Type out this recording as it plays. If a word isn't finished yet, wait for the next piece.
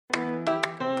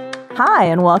Hi,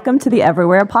 and welcome to the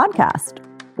Everywhere podcast.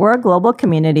 We're a global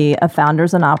community of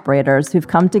founders and operators who've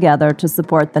come together to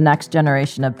support the next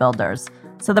generation of builders.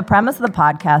 So the premise of the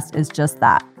podcast is just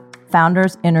that,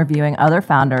 founders interviewing other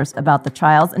founders about the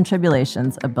trials and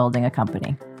tribulations of building a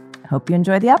company. I hope you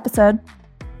enjoy the episode.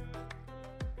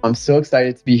 I'm so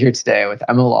excited to be here today with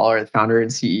Emma Lawler, the founder and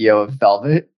CEO of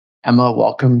Velvet. Emma,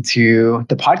 welcome to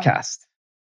the podcast.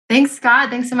 Thanks, Scott.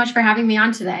 Thanks so much for having me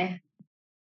on today.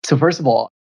 So first of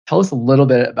all, tell us a little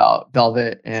bit about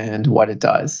Velvet and what it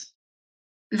does.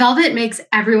 Velvet makes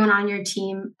everyone on your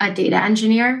team a data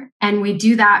engineer, and we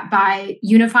do that by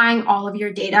unifying all of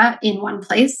your data in one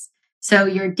place. So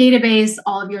your database,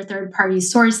 all of your third-party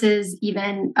sources,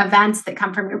 even events that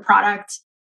come from your product.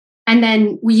 And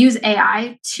then we use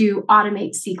AI to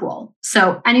automate SQL.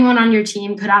 So anyone on your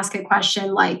team could ask a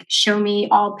question like, show me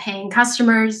all paying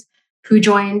customers who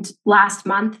joined last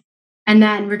month, and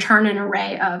then return an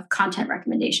array of content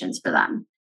recommendations for them.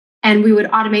 And we would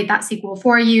automate that SQL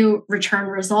for you, return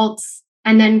results.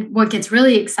 And then what gets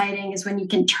really exciting is when you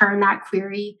can turn that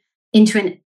query into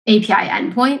an API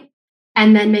endpoint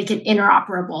and then make it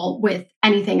interoperable with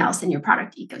anything else in your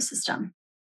product ecosystem.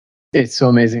 It's so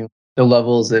amazing the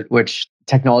levels at which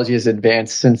technology has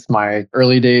advanced since my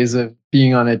early days of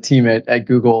being on a team at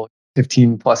Google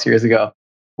 15 plus years ago,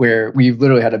 where we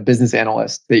literally had a business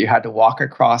analyst that you had to walk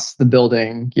across the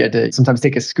building. You had to sometimes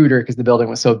take a scooter because the building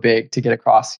was so big to get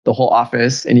across the whole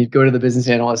office. And you'd go to the business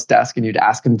analyst desk and you'd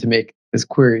ask them to make this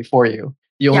query for you.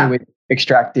 The only way to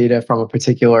extract data from a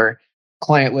particular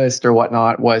client list or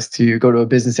whatnot was to go to a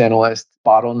business analyst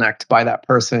bottlenecked by that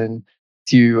person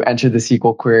to enter the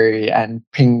SQL query and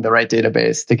ping the right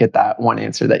database to get that one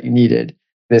answer that you needed.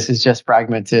 This is just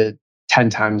fragmented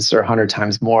 10 times or 100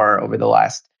 times more over the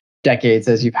last decades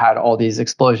as you've had all these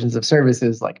explosions of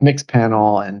services like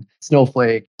Mixpanel and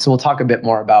Snowflake. So we'll talk a bit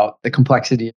more about the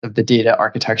complexity of the data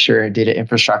architecture and data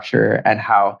infrastructure and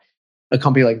how a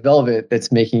company like Velvet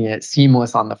that's making it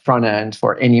seamless on the front end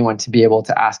for anyone to be able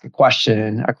to ask a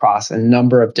question across a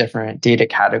number of different data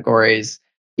categories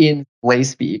in lay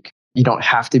speak. You don't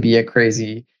have to be a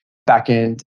crazy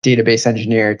backend database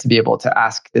engineer to be able to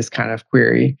ask this kind of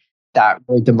query. That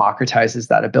really democratizes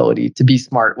that ability to be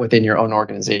smart within your own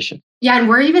organization. Yeah, and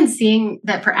we're even seeing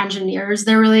that for engineers,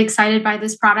 they're really excited by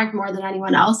this product more than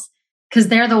anyone else because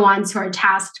they're the ones who are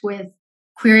tasked with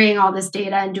querying all this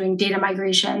data and doing data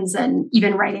migrations and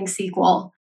even writing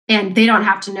SQL. And they don't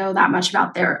have to know that much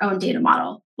about their own data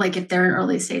model, like if they're an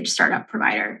early stage startup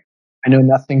provider. I know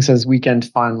nothing says weekend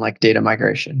fun like data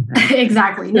migration. Right?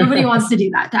 Exactly. Nobody wants to do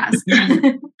that task.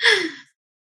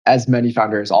 As many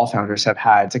founders, all founders have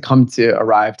had to come to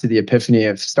arrive to the epiphany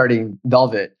of starting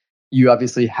Velvet. You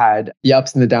obviously had the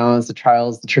ups and the downs, the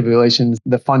trials, the tribulations,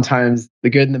 the fun times, the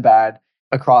good and the bad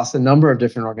across a number of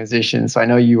different organizations. So I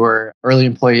know you were early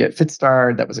employee at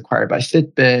Fitstar that was acquired by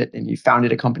Fitbit, and you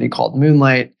founded a company called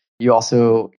Moonlight. You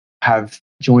also have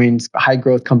joined high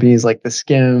growth companies like the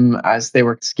Skim as they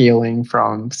were scaling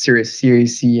from Series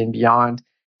C and beyond.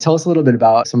 Tell us a little bit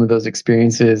about some of those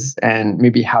experiences and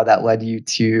maybe how that led you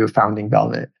to founding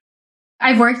Velvet.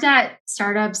 I've worked at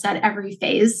startups at every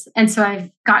phase. And so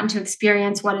I've gotten to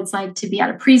experience what it's like to be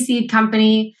at a pre-seed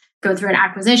company, go through an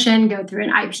acquisition, go through an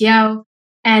IPO.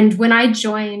 And when I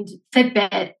joined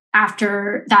Fitbit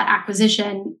after that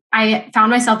acquisition, I found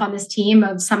myself on this team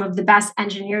of some of the best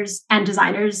engineers and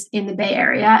designers in the Bay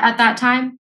Area at that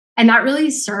time. And that really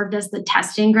served as the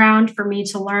testing ground for me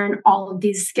to learn all of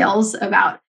these skills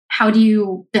about how do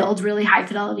you build really high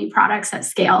fidelity products at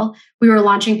scale. We were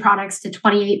launching products to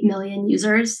 28 million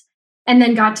users and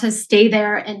then got to stay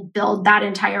there and build that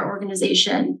entire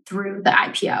organization through the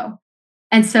IPO.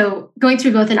 And so going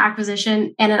through both an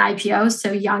acquisition and an IPO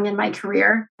so young in my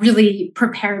career really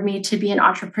prepared me to be an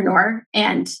entrepreneur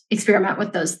and experiment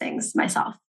with those things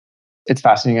myself. It's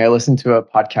fascinating. I listened to a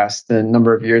podcast a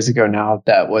number of years ago now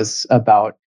that was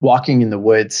about walking in the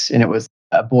woods, and it was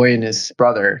a boy and his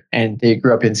brother, and they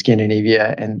grew up in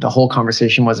Scandinavia. And the whole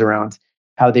conversation was around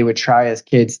how they would try as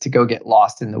kids to go get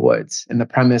lost in the woods. And the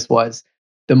premise was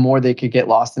the more they could get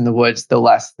lost in the woods, the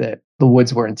less that the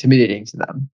woods were intimidating to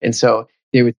them. And so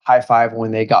they would high five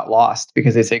when they got lost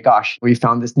because they say, gosh, we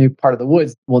found this new part of the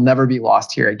woods. We'll never be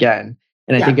lost here again.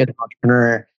 And I think as an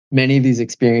entrepreneur, many of these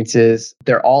experiences,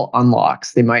 they're all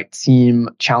unlocks. They might seem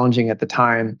challenging at the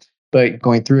time, but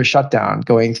going through a shutdown,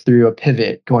 going through a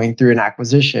pivot, going through an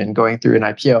acquisition, going through an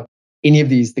IPO, any of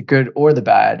these, the good or the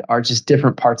bad, are just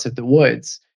different parts of the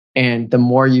woods. And the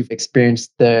more you've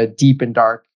experienced the deep and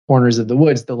dark corners of the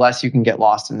woods, the less you can get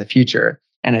lost in the future.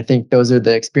 And I think those are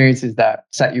the experiences that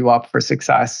set you up for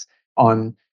success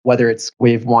on whether it's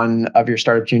wave one of your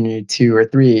startup journey, two or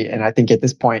three. And I think at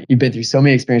this point, you've been through so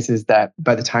many experiences that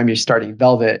by the time you're starting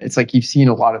Velvet, it's like you've seen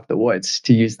a lot of the woods,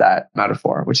 to use that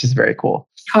metaphor, which is very cool.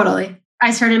 Totally.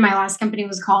 I started, my last company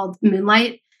was called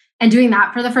Moonlight. And doing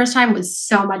that for the first time was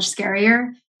so much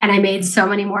scarier. And I made so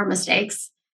many more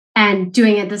mistakes. And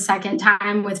doing it the second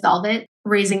time with Velvet,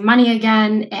 raising money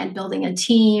again and building a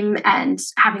team and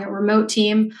having a remote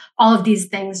team, all of these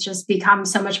things just become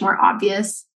so much more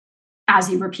obvious as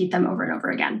you repeat them over and over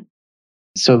again.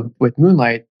 So with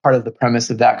Moonlight, part of the premise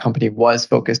of that company was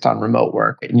focused on remote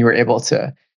work, and you were able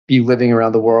to be living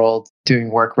around the world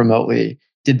doing work remotely.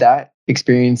 Did that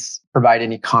experience provide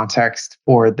any context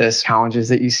for the challenges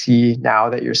that you see now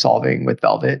that you're solving with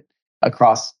Velvet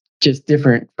across just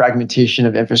different fragmentation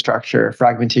of infrastructure,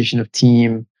 fragmentation of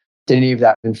team? Did any of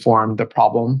that inform the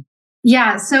problem?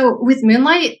 Yeah. So with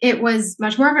Moonlight, it was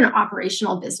much more of an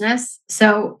operational business.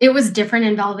 So it was different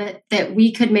in Velvet that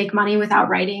we could make money without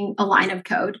writing a line of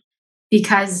code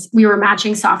because we were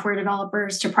matching software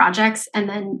developers to projects and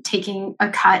then taking a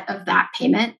cut of that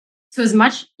payment. So it was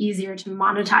much easier to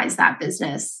monetize that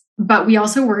business. But we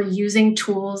also were using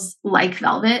tools like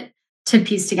Velvet to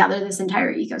piece together this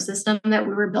entire ecosystem that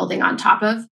we were building on top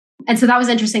of. And so that was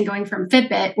interesting going from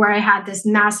Fitbit, where I had this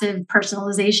massive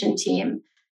personalization team,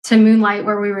 to Moonlight,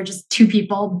 where we were just two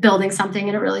people building something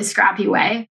in a really scrappy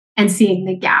way and seeing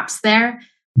the gaps there.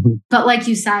 Mm-hmm. But like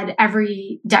you said,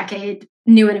 every decade,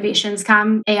 new innovations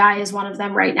come. AI is one of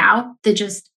them right now that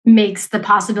just makes the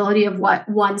possibility of what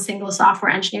one single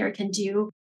software engineer can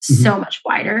do so much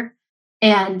wider.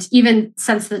 And even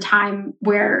since the time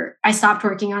where I stopped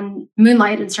working on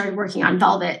Moonlight and started working on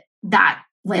Velvet, that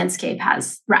landscape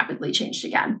has rapidly changed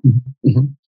again. Mm-hmm.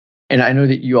 And I know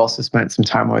that you also spent some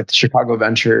time with Chicago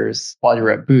Ventures while you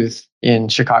were at Booth in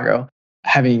Chicago.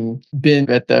 Having been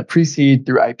at the pre-seed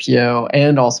through IPO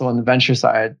and also on the venture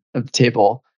side of the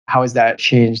table, how has that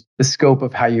changed the scope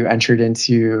of how you entered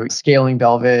into scaling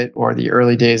Velvet or the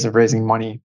early days of raising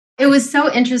money? It was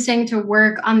so interesting to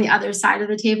work on the other side of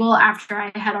the table after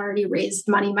I had already raised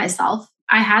money myself.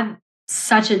 I had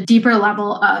such a deeper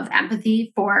level of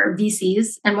empathy for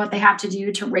VCs and what they have to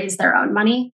do to raise their own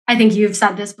money. I think you've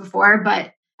said this before,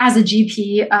 but as a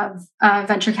GP of a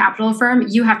venture capital firm,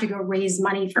 you have to go raise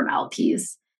money from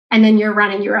LPs. And then you're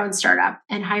running your own startup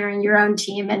and hiring your own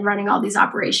team and running all these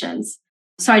operations.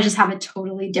 So I just have a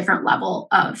totally different level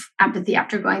of empathy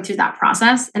after going through that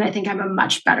process. And I think I'm a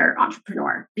much better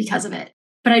entrepreneur because of it.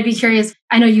 But I'd be curious,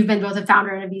 I know you've been both a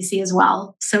founder and a VC as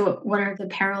well. So what are the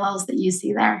parallels that you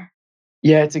see there?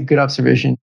 Yeah, it's a good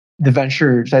observation. The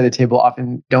venture side of the table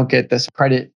often don't get this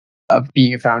credit of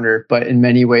being a founder, but in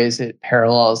many ways it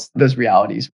parallels those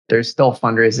realities. There's still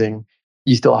fundraising.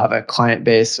 You still have a client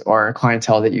base or a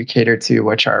clientele that you cater to,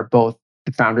 which are both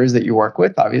the founders that you work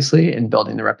with, obviously, and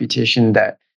building the reputation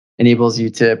that enables you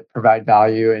to provide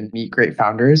value and meet great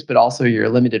founders, but also your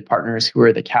limited partners who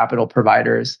are the capital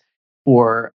providers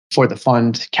for the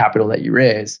fund capital that you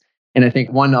raise. And I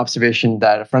think one observation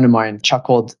that a friend of mine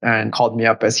chuckled and called me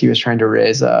up as he was trying to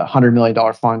raise a $100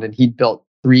 million fund, and he'd built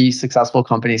 3 successful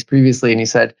companies previously. And he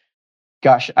said,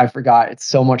 gosh, I forgot, it's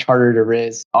so much harder to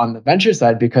raise on the venture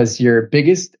side because your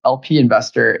biggest LP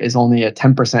investor is only a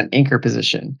 10% anchor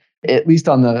position. At least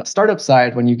on the startup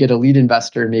side, when you get a lead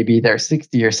investor, maybe they're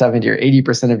 60 or 70 or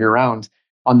 80% of your round.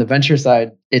 On the venture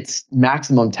side, it's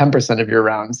maximum 10% of your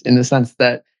rounds, in the sense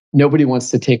that nobody wants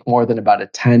to take more than about a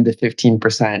 10 to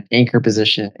 15% anchor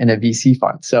position in a VC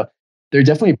fund. So there are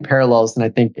definitely parallels. And I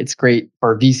think it's great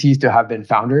for VCs to have been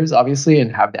founders, obviously,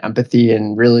 and have the empathy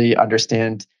and really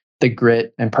understand the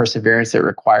grit and perseverance it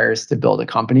requires to build a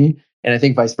company. And I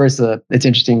think vice versa, it's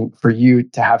interesting for you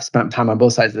to have spent time on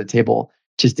both sides of the table,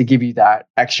 just to give you that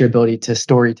extra ability to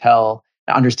story tell,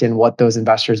 understand what those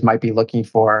investors might be looking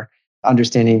for,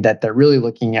 understanding that they're really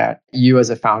looking at you as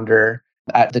a founder,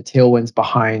 at the tailwinds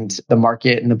behind the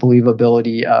market and the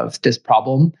believability of this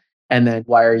problem. And then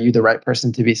why are you the right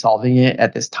person to be solving it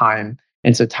at this time?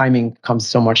 And so timing comes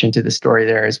so much into the story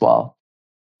there as well.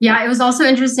 Yeah, it was also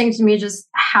interesting to me just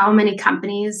how many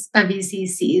companies a VC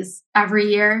sees every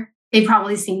year. They've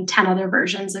probably seen 10 other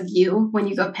versions of you when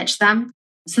you go pitch them.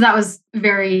 So that was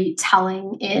very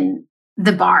telling. In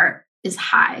the bar is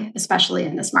high, especially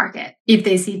in this market. If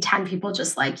they see 10 people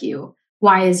just like you,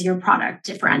 why is your product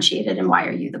differentiated and why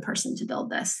are you the person to build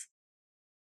this?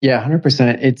 Yeah,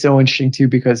 100%. It's so interesting too,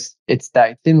 because it's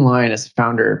that thin line as a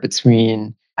founder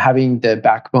between having the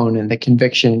backbone and the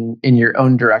conviction in your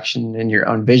own direction and your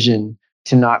own vision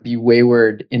to not be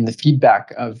wayward in the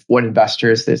feedback of what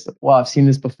investors this, well, I've seen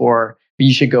this before, but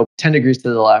you should go 10 degrees to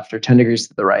the left or 10 degrees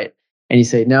to the right. and you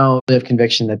say, no, I have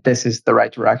conviction that this is the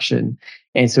right direction.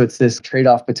 And so it's this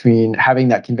trade-off between having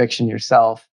that conviction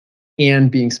yourself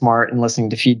and being smart and listening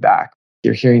to feedback.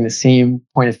 You're hearing the same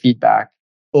point of feedback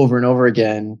over and over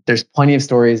again. There's plenty of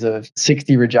stories of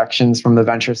 60 rejections from the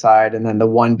venture side, and then the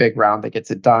one big round that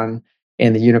gets it done,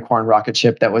 and the unicorn rocket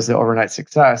ship that was the overnight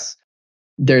success.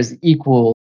 There's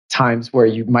equal times where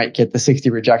you might get the 60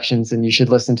 rejections, and you should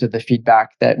listen to the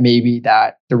feedback that maybe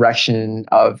that direction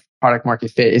of product market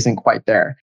fit isn't quite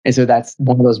there. And so that's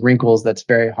one of those wrinkles that's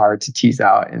very hard to tease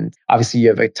out. And obviously, you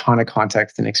have a ton of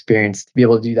context and experience to be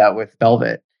able to do that with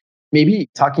Velvet. Maybe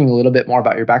talking a little bit more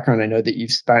about your background. I know that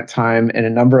you've spent time in a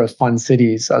number of fun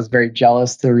cities. I was very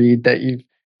jealous to read that you've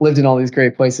lived in all these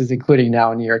great places, including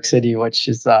now in New York City, which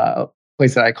is a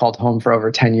place that I called home for over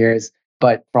 10 years.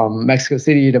 But from Mexico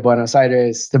City to Buenos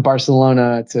Aires to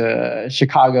Barcelona to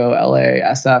Chicago, LA,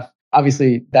 SF,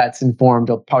 obviously that's informed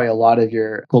probably a lot of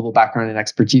your global background and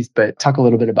expertise, but talk a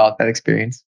little bit about that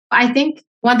experience. I think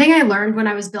one thing I learned when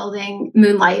I was building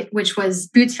Moonlight, which was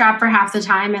bootstrapped for half the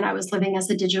time, and I was living as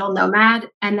a digital nomad.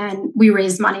 And then we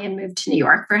raised money and moved to New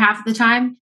York for half the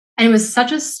time. And it was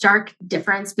such a stark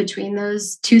difference between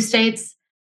those two states.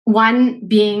 One,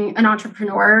 being an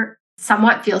entrepreneur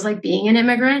somewhat feels like being an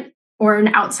immigrant or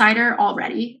an outsider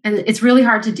already. And it's really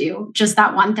hard to do just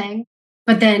that one thing.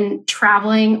 But then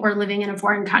traveling or living in a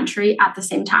foreign country at the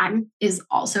same time is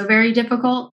also very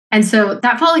difficult. And so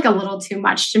that felt like a little too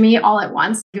much to me all at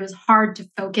once. It was hard to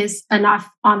focus enough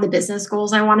on the business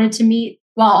goals I wanted to meet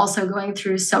while also going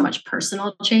through so much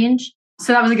personal change.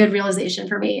 So that was a good realization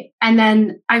for me. And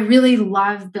then I really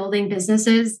love building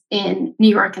businesses in New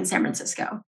York and San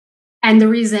Francisco. And the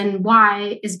reason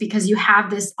why is because you have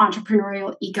this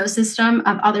entrepreneurial ecosystem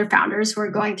of other founders who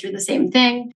are going through the same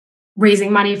thing,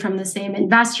 raising money from the same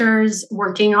investors,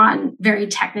 working on very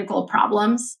technical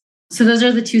problems. So those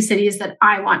are the two cities that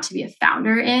I want to be a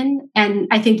founder in. And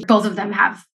I think both of them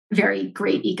have very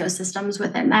great ecosystems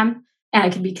within them. And I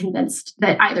can be convinced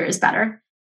that either is better.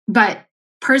 But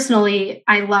personally,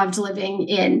 I loved living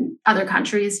in other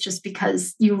countries just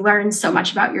because you learn so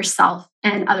much about yourself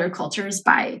and other cultures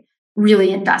by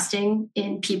really investing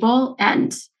in people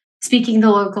and speaking the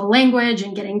local language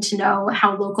and getting to know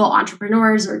how local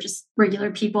entrepreneurs or just regular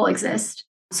people exist.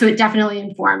 So it definitely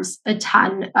informs a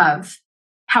ton of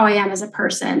how I am as a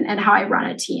person and how I run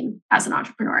a team as an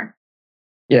entrepreneur.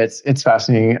 Yeah, it's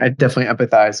fascinating. I definitely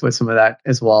empathize with some of that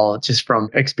as well, just from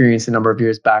experience a number of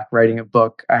years back writing a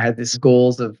book. I had these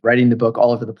goals of writing the book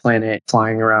all over the planet,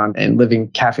 flying around and living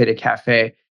cafe to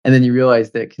cafe. And then you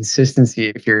realize that consistency,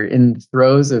 if you're in the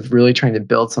throes of really trying to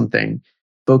build something,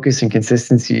 focus and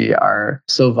consistency are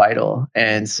so vital.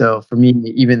 And so for me,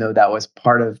 even though that was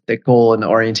part of the goal and the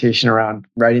orientation around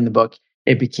writing the book,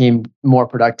 it became more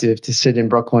productive to sit in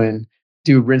Brooklyn,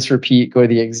 do rinse, repeat, go to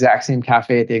the exact same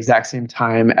cafe at the exact same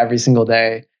time every single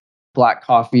day, black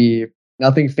coffee,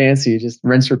 nothing fancy, just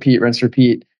rinse,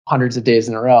 repeat hundreds of days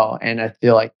in a row. And I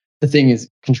feel like the thing is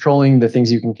controlling the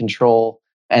things you can control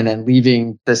and then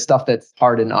leaving the stuff that's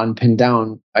hard and unpinned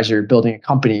down as you're building a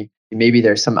company. Maybe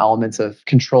there's some elements of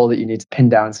control that you need to pin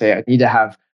down and say, I need to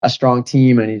have a strong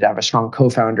team. I need to have a strong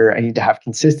co-founder. I need to have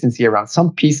consistency around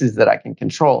some pieces that I can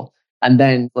control. And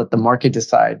then let the market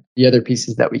decide the other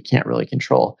pieces that we can't really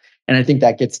control. And I think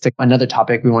that gets to another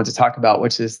topic we want to talk about,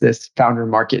 which is this founder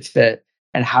market fit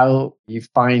and how you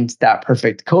find that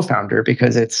perfect co-founder,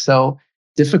 because it's so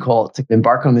difficult to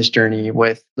embark on this journey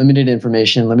with limited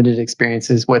information, limited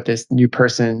experiences with this new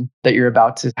person that you're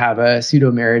about to have a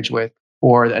pseudo marriage with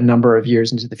for a number of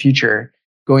years into the future,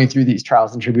 going through these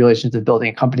trials and tribulations of building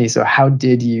a company. So how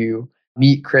did you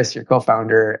meet Chris, your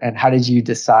co-founder, and how did you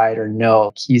decide or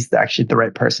know he's actually the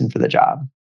right person for the job?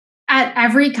 At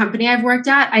every company I've worked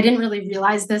at, I didn't really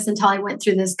realize this until I went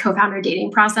through this co-founder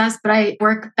dating process, but I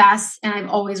work best and I've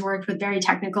always worked with very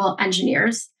technical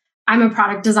engineers. I'm a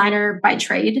product designer by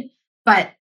trade,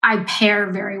 but I pair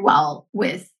very well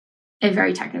with a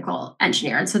very technical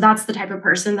engineer. And so that's the type of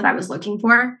person that I was looking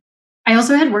for. I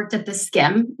also had worked at the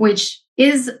Skim, which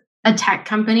is a tech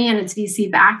company and it's VC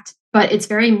backed, but it's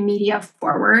very media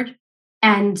forward.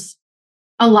 And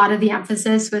a lot of the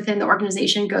emphasis within the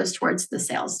organization goes towards the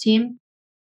sales team.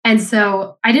 And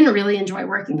so I didn't really enjoy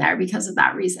working there because of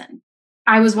that reason.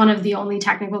 I was one of the only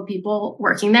technical people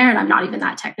working there, and I'm not even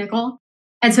that technical.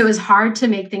 And so it was hard to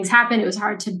make things happen. It was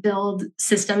hard to build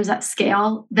systems at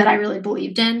scale that I really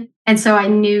believed in. And so I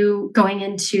knew going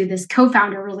into this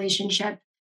co-founder relationship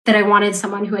that I wanted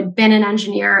someone who had been an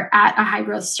engineer at a high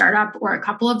growth startup or a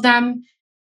couple of them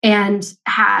and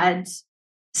had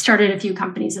started a few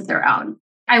companies of their own.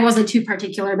 I wasn't too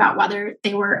particular about whether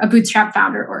they were a bootstrap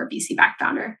founder or a VC-backed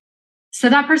founder. So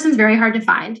that person's very hard to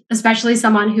find, especially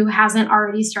someone who hasn't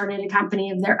already started a company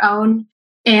of their own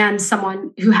and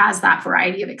someone who has that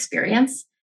variety of experience.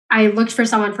 I looked for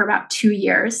someone for about 2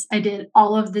 years. I did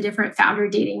all of the different founder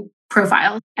dating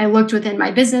profiles. I looked within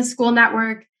my business school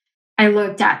network. I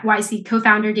looked at YC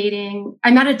co-founder dating.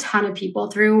 I met a ton of people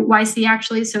through YC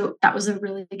actually. So that was a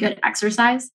really good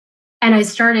exercise. And I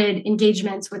started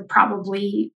engagements with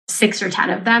probably 6 or 10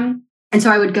 of them. And so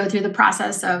I would go through the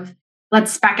process of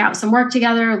let's spec out some work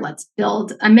together. Let's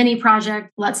build a mini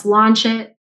project. Let's launch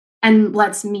it. And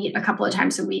let's meet a couple of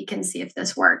times a week and see if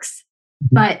this works.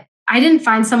 But I didn't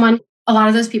find someone, a lot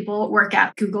of those people work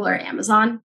at Google or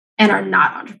Amazon and are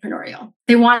not entrepreneurial.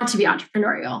 They want to be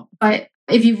entrepreneurial. But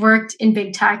if you've worked in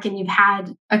big tech and you've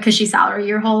had a cushy salary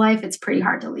your whole life, it's pretty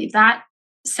hard to leave that.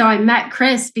 So I met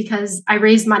Chris because I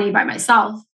raised money by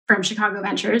myself from Chicago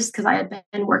Ventures because I had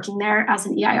been working there as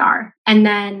an EIR and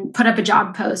then put up a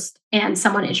job post and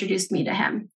someone introduced me to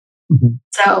him.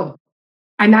 So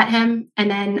I met him and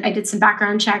then I did some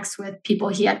background checks with people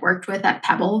he had worked with at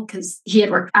Pebble because he had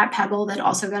worked at Pebble that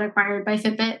also got acquired by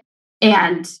Fitbit.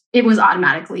 And it was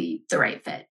automatically the right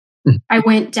fit. I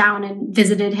went down and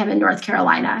visited him in North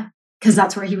Carolina because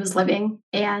that's where he was living.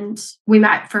 And we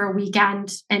met for a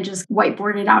weekend and just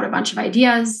whiteboarded out a bunch of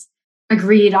ideas,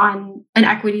 agreed on an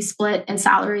equity split and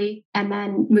salary, and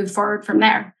then moved forward from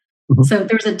there. So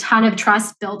there's a ton of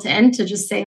trust built in to just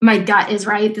say, my gut is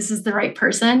right. This is the right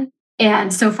person.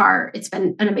 And so far, it's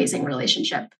been an amazing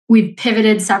relationship. We've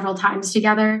pivoted several times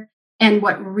together. And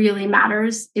what really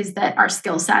matters is that our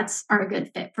skill sets are a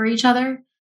good fit for each other.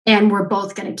 And we're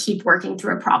both going to keep working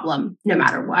through a problem no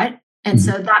matter what. And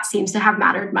so that seems to have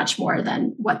mattered much more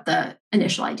than what the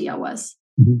initial idea was.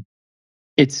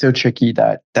 It's so tricky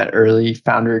that early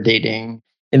founder dating,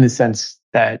 in the sense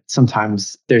that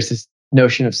sometimes there's this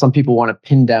notion of some people want to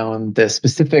pin down the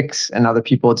specifics and other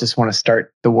people just want to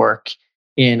start the work.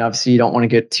 And obviously you don't want to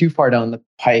get too far down the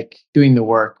pike doing the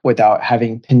work without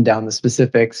having pinned down the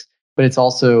specifics. But it's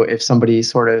also if somebody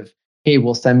sort of, hey,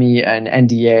 well, send me an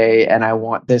NDA and I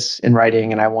want this in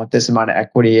writing and I want this amount of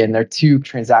equity, and they're too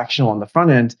transactional on the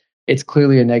front end, it's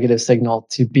clearly a negative signal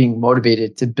to being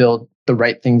motivated to build the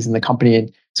right things in the company.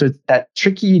 And so it's that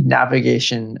tricky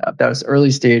navigation of those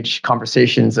early stage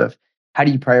conversations of how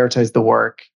do you prioritize the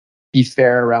work, be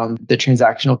fair around the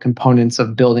transactional components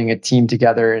of building a team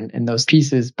together and those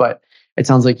pieces. But it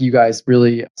sounds like you guys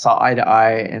really saw eye to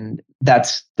eye. And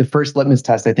that's the first litmus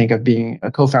test, I think, of being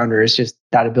a co-founder is just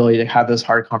that ability to have those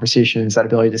hard conversations, that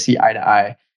ability to see eye to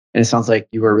eye. And it sounds like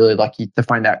you were really lucky to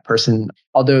find that person.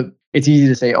 Although it's easy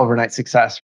to say overnight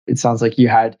success, it sounds like you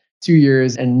had 2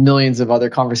 years and millions of other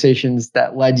conversations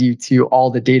that led you to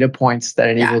all the data points that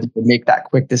enabled you to make that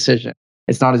quick decision.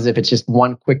 It's not as if it's just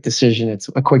one quick decision. It's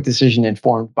a quick decision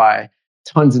informed by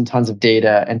tons and tons of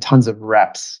data and tons of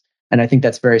reps. And I think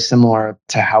that's very similar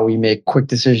to how we make quick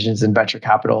decisions in venture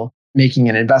capital. Making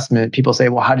an investment, people say,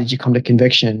 well, how did you come to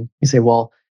conviction? You say,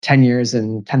 well, 10 years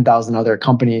and 10,000 other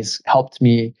companies helped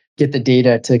me get the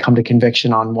data to come to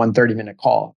conviction on one 30-minute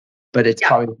call. But it's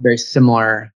probably a very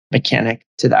similar mechanic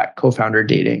to that co-founder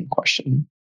dating question.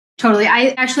 Totally.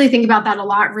 I actually think about that a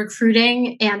lot.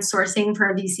 Recruiting and sourcing for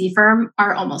a VC firm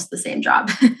are almost the same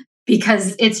job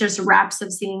because it's just reps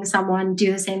of seeing someone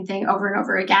do the same thing over and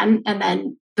over again and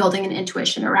then building an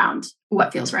intuition around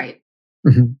what feels right.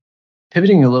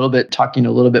 Pivoting a little bit, talking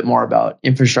a little bit more about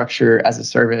infrastructure as a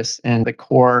service and the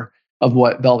core of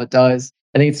what Velvet does.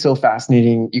 I think it's so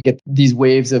fascinating. You get these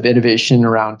waves of innovation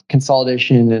around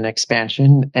consolidation and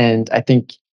expansion. And I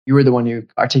think you were the one who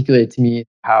articulated to me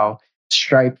how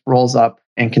Stripe rolls up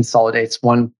and consolidates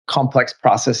one complex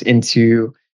process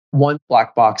into one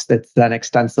black box that's then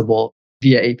extensible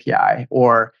via API,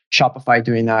 or Shopify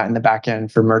doing that in the back end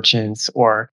for merchants,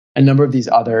 or a number of these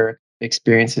other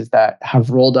experiences that have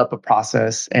rolled up a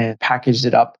process and packaged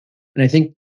it up. And I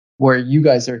think where you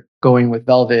guys are going with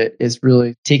Velvet is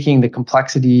really taking the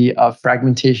complexity of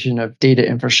fragmentation of data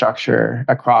infrastructure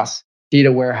across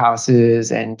data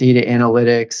warehouses and data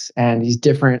analytics and these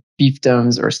different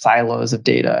fiefdoms or silos of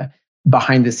data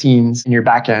behind the scenes in your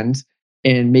backend,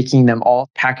 and making them all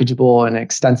packageable and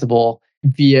extensible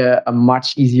via a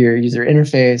much easier user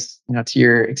interface, to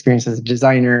your experience as a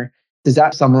designer. Does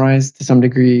that summarize to some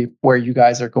degree where you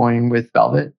guys are going with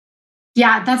Velvet?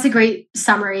 Yeah, that's a great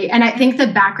summary. And I think the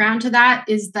background to that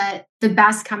is that the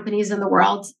best companies in the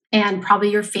world and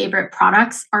probably your favorite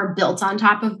products are built on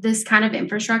top of this kind of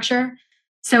infrastructure.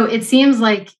 So it seems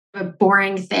like a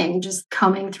boring thing, just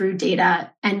combing through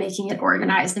data and making it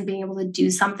organized and being able to do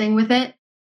something with it.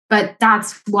 But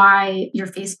that's why your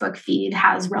Facebook feed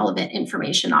has relevant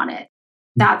information on it.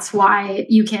 That's why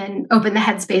you can open the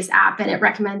Headspace app and it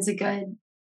recommends a good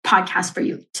podcast for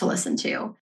you to listen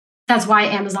to. That's why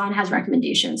Amazon has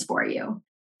recommendations for you.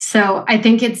 So I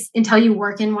think it's until you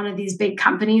work in one of these big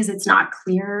companies, it's not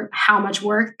clear how much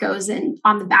work goes in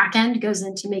on the back end, goes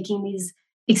into making these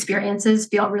experiences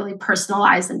feel really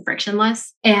personalized and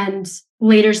frictionless. And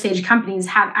later stage companies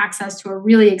have access to a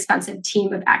really expensive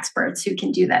team of experts who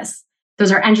can do this.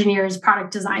 Those are engineers,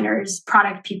 product designers,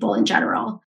 product people in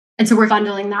general. And so we're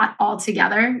bundling that all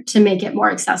together to make it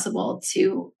more accessible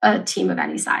to a team of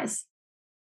any size.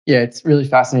 Yeah, it's really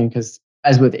fascinating because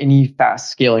as with any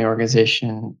fast scaling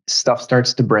organization, stuff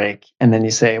starts to break. And then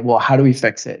you say, well, how do we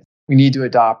fix it? We need to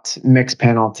adopt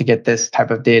Mixpanel to get this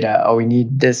type of data. Oh, we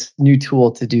need this new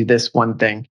tool to do this one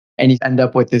thing. And you end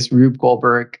up with this Rube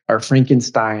Goldberg or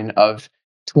Frankenstein of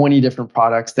 20 different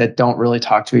products that don't really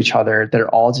talk to each other, that are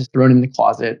all just thrown in the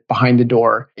closet behind the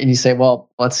door. And you say,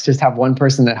 well, let's just have one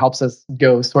person that helps us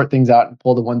go sort things out and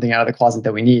pull the one thing out of the closet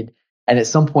that we need. And at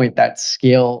some point, that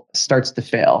scale starts to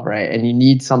fail, right? And you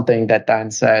need something that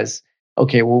then says,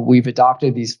 okay, well, we've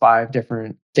adopted these 5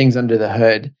 different things under the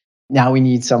hood. Now we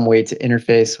need some way to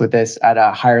interface with this at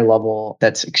a higher level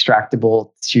that's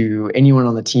extractable to anyone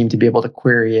on the team to be able to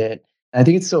query it. And I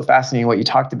think it's so fascinating what you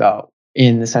talked about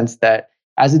in the sense that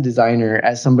as a designer,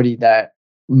 as somebody that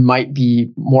might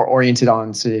be more oriented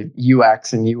on sort of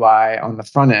UX and UI on the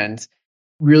front end,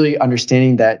 really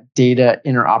understanding that data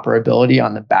interoperability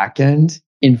on the back end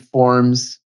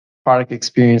informs product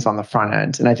experience on the front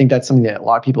end. And I think that's something that a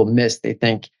lot of people miss. They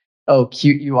think, oh,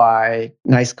 cute UI,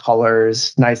 nice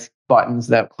colors, nice buttons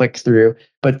that click through.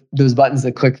 But those buttons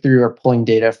that click through are pulling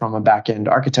data from a back end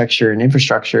architecture and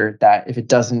infrastructure that if it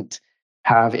doesn't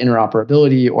have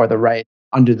interoperability or the right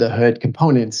under the hood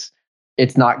components,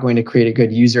 it's not going to create a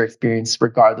good user experience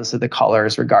regardless of the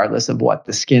colors, regardless of what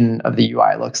the skin of the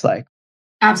UI looks like.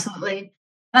 Absolutely.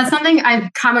 That's something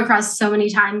I've come across so many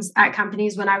times at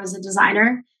companies when I was a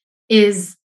designer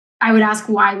is I would ask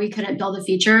why we couldn't build a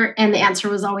feature. And the answer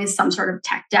was always some sort of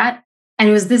tech debt. And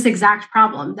it was this exact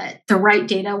problem that the right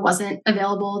data wasn't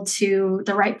available to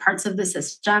the right parts of the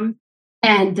system.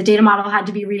 And the data model had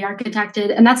to be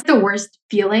re-architected. And that's the worst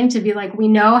feeling to be like, we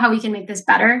know how we can make this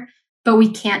better, but we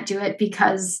can't do it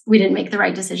because we didn't make the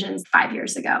right decisions 5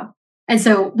 years ago. And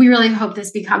so we really hope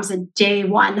this becomes a day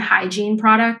one hygiene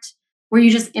product where you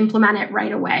just implement it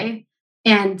right away.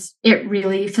 And it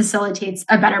really facilitates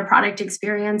a better product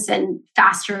experience and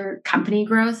faster company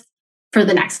growth for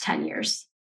the next 10 years.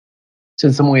 So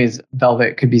in some ways,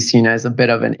 Velvet could be seen as a bit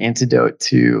of an antidote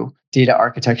to data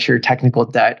architecture, technical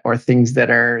debt, or things that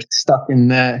are stuck in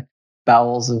the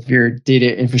bowels of your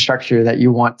data infrastructure that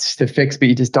you want to fix, but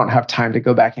you just don't have time to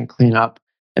go back and clean up.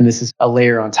 And this is a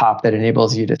layer on top that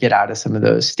enables you to get out of some of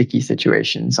those sticky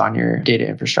situations on your data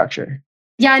infrastructure.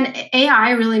 Yeah, and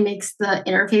AI really makes the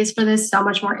interface for this so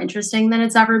much more interesting than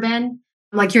it's ever been.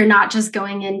 Like you're not just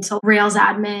going into Rails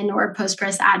admin or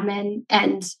Postgres admin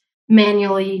and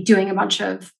manually doing a bunch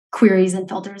of queries and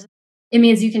filters. It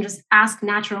means you can just ask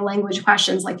natural language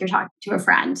questions like you're talking to a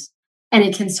friend, and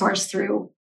it can source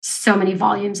through so many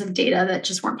volumes of data that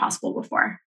just weren't possible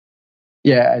before.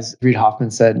 Yeah, as Reid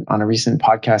Hoffman said on a recent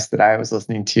podcast that I was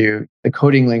listening to, the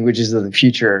coding languages of the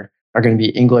future are going to be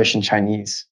English and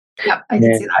Chinese. Yep, I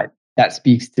can see that. That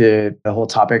speaks to the whole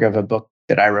topic of a book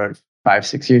that I wrote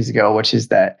 5-6 years ago, which is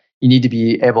that you need to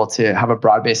be able to have a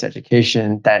broad-based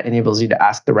education that enables you to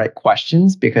ask the right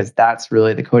questions, because that's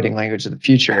really the coding language of the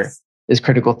future. Yes. Is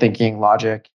critical thinking,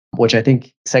 logic, which I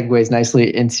think segues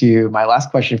nicely into my last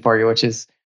question for you, which is,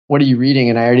 what are you reading?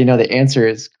 And I already know the answer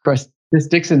is Chris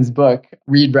Dixon's book,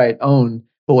 Read, Write, Own.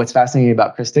 But what's fascinating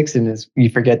about Chris Dixon is you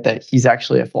forget that he's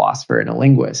actually a philosopher and a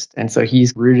linguist. And so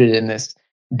he's rooted in this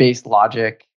base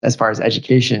logic as far as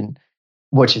education,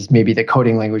 which is maybe the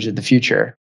coding language of the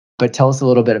future. But tell us a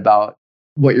little bit about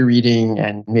what you're reading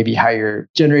and maybe how you're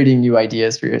generating new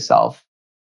ideas for yourself.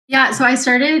 Yeah, so I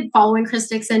started following Chris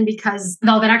Dixon because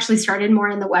Velvet actually started more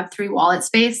in the Web3 wallet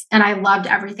space, and I loved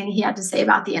everything he had to say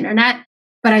about the internet.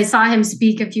 But I saw him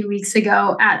speak a few weeks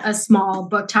ago at a small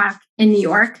book talk in New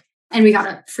York, and we got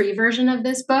a free version of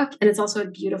this book, and it's also a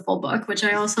beautiful book, which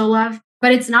I also love.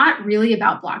 But it's not really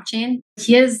about blockchain.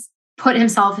 He has put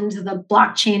himself into the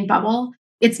blockchain bubble.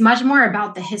 It's much more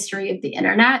about the history of the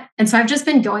internet. And so I've just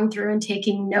been going through and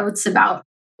taking notes about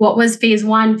what was phase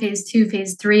 1, phase 2,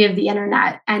 phase 3 of the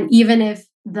internet. And even if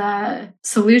the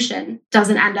solution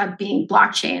doesn't end up being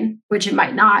blockchain, which it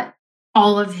might not,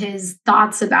 all of his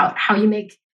thoughts about how you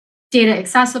make data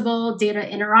accessible, data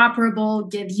interoperable,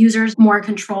 give users more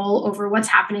control over what's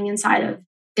happening inside of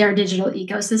their digital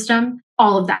ecosystem,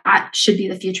 all of that should be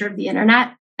the future of the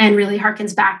internet. and really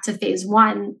harkens back to phase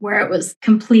one, where it was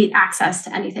complete access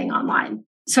to anything online.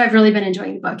 So I've really been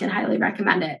enjoying the book and highly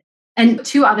recommend it. And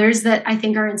two others that I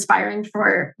think are inspiring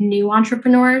for new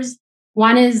entrepreneurs.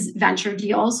 One is Venture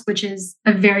Deals, which is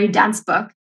a very dense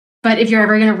book. But if you're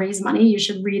ever going to raise money, you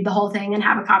should read the whole thing and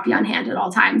have a copy on hand at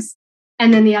all times.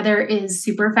 And then the other is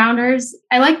Super Founders.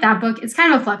 I like that book. It's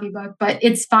kind of a fluffy book, but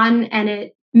it's fun and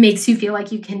it makes you feel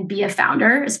like you can be a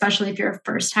founder, especially if you're a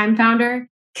first-time founder,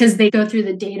 because they go through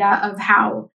the data of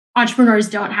how entrepreneurs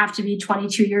don't have to be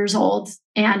 22 years old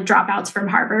and dropouts from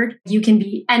Harvard. You can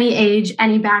be any age,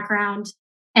 any background,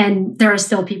 and there are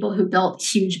still people who built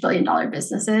huge billion-dollar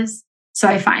businesses. So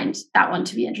I find that one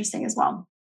to be interesting as well.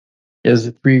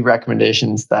 There's three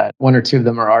recommendations that one or two of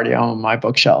them are already on my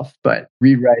bookshelf, but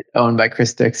Read Write, Own by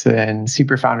Chris Dixon,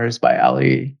 Super Founders by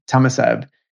Ali Tamaseb,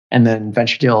 and then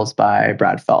Venture Deals by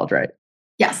Brad Feld, right?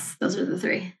 Yes, those are the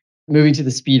three. Moving to the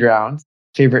speed round,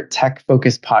 favorite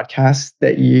tech-focused podcasts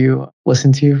that you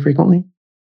listen to frequently?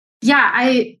 Yeah,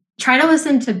 I try to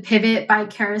listen to Pivot by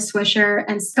Kara Swisher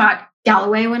and Scott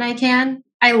Galloway when I can.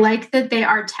 I like that they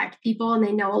are tech people and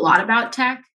they know a lot about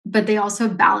tech, but they also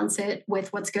balance it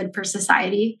with what's good for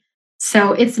society.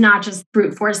 So it's not just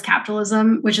brute force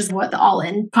capitalism, which is what the All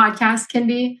In podcast can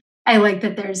be. I like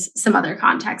that there's some other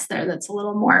context there that's a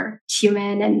little more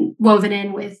human and woven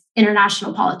in with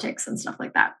international politics and stuff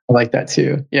like that. I like that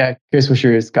too. Yeah, Chris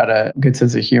Wisher has got a good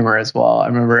sense of humor as well. I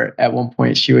remember at one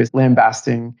point she was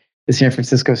lambasting the San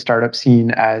Francisco startup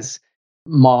scene as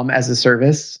mom as a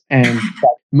service. And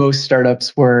most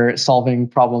startups were solving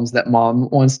problems that mom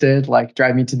once did, like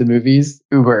drive me to the movies,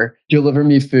 Uber, deliver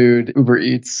me food, Uber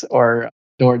Eats, or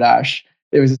DoorDash.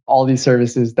 It was all these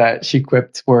services that she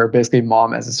quipped were basically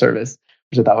mom as a service,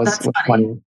 which I thought was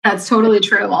funny. That's totally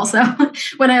true also.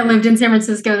 When I lived in San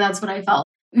Francisco, that's what I felt.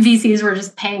 VCs were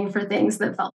just paying for things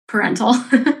that felt parental.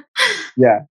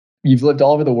 Yeah. You've lived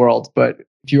all over the world, but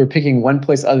if you were picking one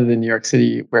place other than New York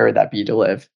City, where would that be to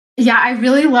live? Yeah, I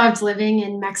really loved living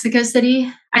in Mexico City.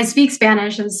 I speak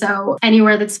Spanish, and so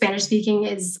anywhere that's Spanish speaking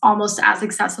is almost as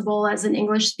accessible as an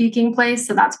English speaking place.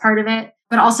 So that's part of it.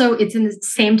 But also, it's in the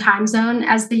same time zone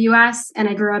as the US. And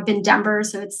I grew up in Denver.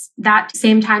 So it's that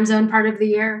same time zone part of the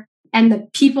year. And the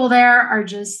people there are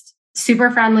just super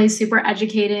friendly, super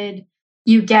educated.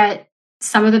 You get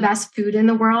some of the best food in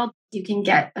the world. You can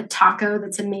get a taco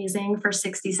that's amazing for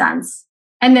 60 cents.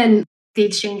 And then the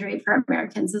exchange rate for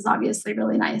Americans is obviously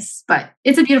really nice, but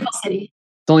it's a beautiful city.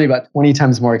 It's only about 20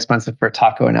 times more expensive for a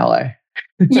taco in LA.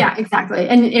 Yeah, exactly.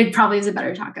 And it probably is a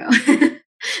better taco.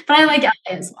 But I like LA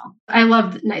as well. I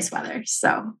love nice weather,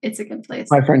 so it's a good place.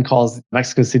 My friend calls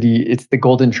Mexico City, it's the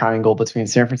golden triangle between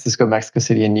San Francisco, Mexico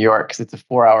City, and New York, because it's a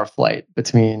 4-hour flight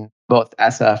between both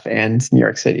SF and New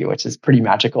York City, which is pretty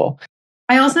magical.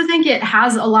 I also think it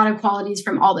has a lot of qualities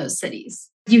from all those cities.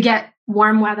 You get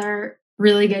warm weather,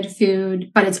 really good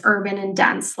food, but it's urban and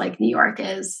dense like New York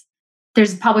is.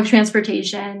 There's public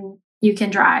transportation, you can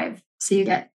drive, so you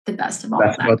get the best of all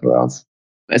of that. Both worlds.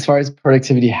 As far as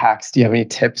productivity hacks, do you have any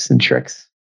tips and tricks?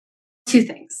 Two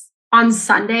things. On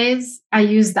Sundays, I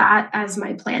use that as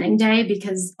my planning day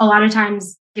because a lot of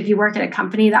times if you work at a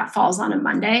company, that falls on a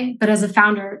Monday. But as a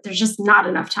founder, there's just not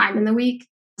enough time in the week.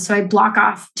 So I block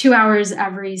off 2 hours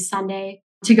every Sunday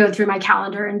to go through my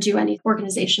calendar and do any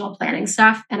organizational planning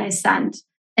stuff. And I send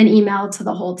an email to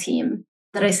the whole team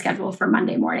that I schedule for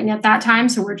Monday morning at that time.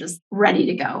 So we're just ready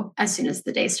to go as soon as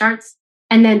the day starts.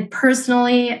 And then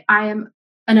personally, I am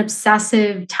an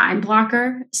obsessive time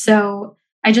blocker. So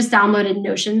I just downloaded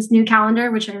Notion's new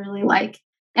calendar, which I really like.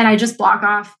 And I just block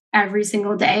off every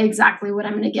single day exactly what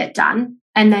I'm going to get done.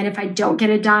 And then if I don't get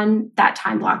it done, that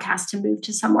time block has to move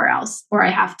to somewhere else, or I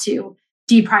have to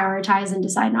deprioritize and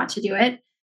decide not to do it.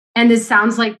 And this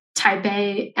sounds like type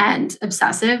A and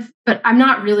obsessive, but I'm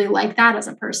not really like that as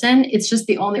a person. It's just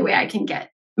the only way I can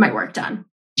get my work done.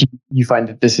 You find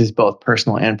that this is both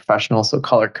personal and professional, so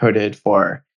color coded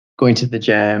for going to the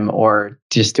gym or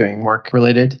just doing work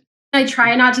related? I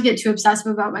try not to get too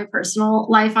obsessive about my personal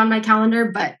life on my calendar,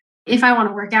 but if I want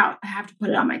to work out, I have to put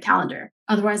it on my calendar.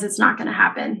 Otherwise, it's not going to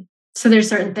happen. So there's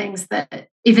certain things that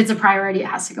if it's a priority, it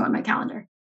has to go on my calendar.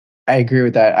 I agree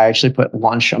with that. I actually put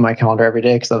lunch on my calendar every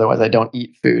day because otherwise I don't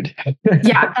eat food.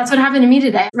 Yeah, that's what happened to me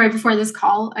today. Right before this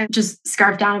call, I just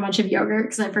scarfed down a bunch of yogurt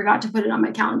because I forgot to put it on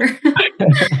my calendar.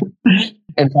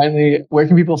 And finally, where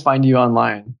can people find you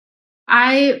online?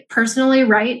 I personally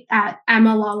write at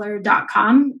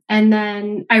emmalawler.com. And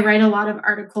then I write a lot of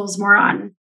articles more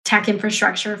on tech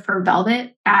infrastructure for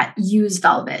Velvet at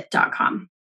usevelvet.com.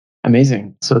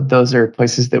 Amazing. So those are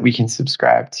places that we can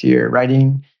subscribe to your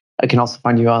writing. I can also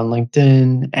find you on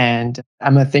LinkedIn. And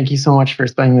Emma, thank you so much for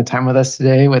spending the time with us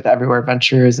today with Everywhere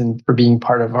Ventures and for being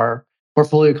part of our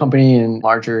portfolio company and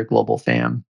larger global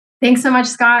fam. Thanks so much,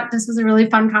 Scott. This was a really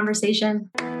fun conversation.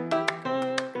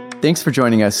 Thanks for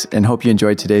joining us and hope you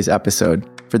enjoyed today's episode.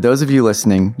 For those of you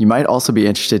listening, you might also be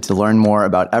interested to learn more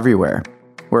about Everywhere.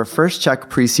 We're a first check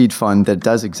pre-seed fund that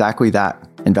does exactly that,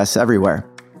 invests everywhere.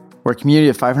 We're a community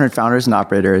of 500 founders and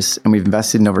operators, and we've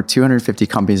invested in over 250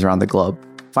 companies around the globe.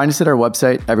 Find us at our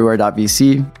website,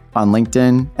 everywhere.vc, on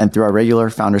LinkedIn, and through our regular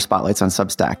founder spotlights on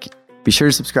Substack. Be sure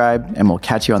to subscribe, and we'll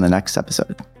catch you on the next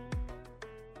episode.